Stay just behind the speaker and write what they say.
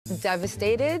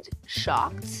Devastated,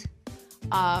 shocked,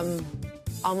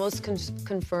 almost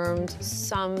confirmed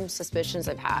some suspicions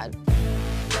I've had.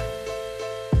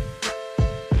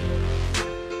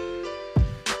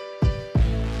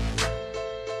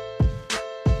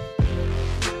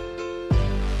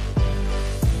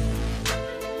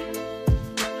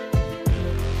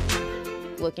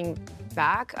 Looking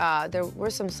back, there were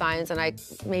some signs, and I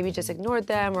maybe just ignored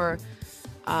them or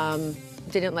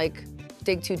didn't like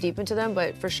dig too deep into them,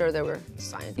 but for sure there were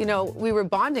signs. You know, we were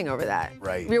bonding over that.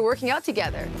 Right. We were working out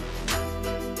together.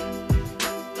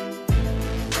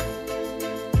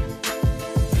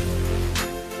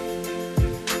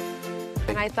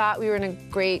 And I thought we were in a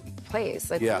great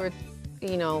place. Like, we were,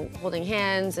 you know, holding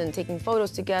hands and taking photos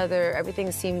together.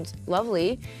 Everything seemed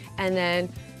lovely. And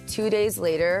then 2 days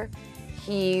later,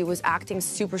 he was acting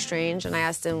super strange, and I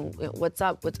asked him, what's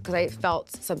up? Because I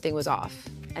felt something was off.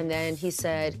 And then he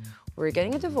said, we're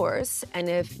getting a divorce, and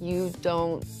if you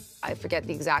don't, I forget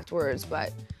the exact words,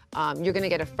 but you're gonna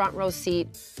get a front row seat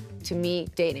to me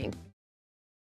dating.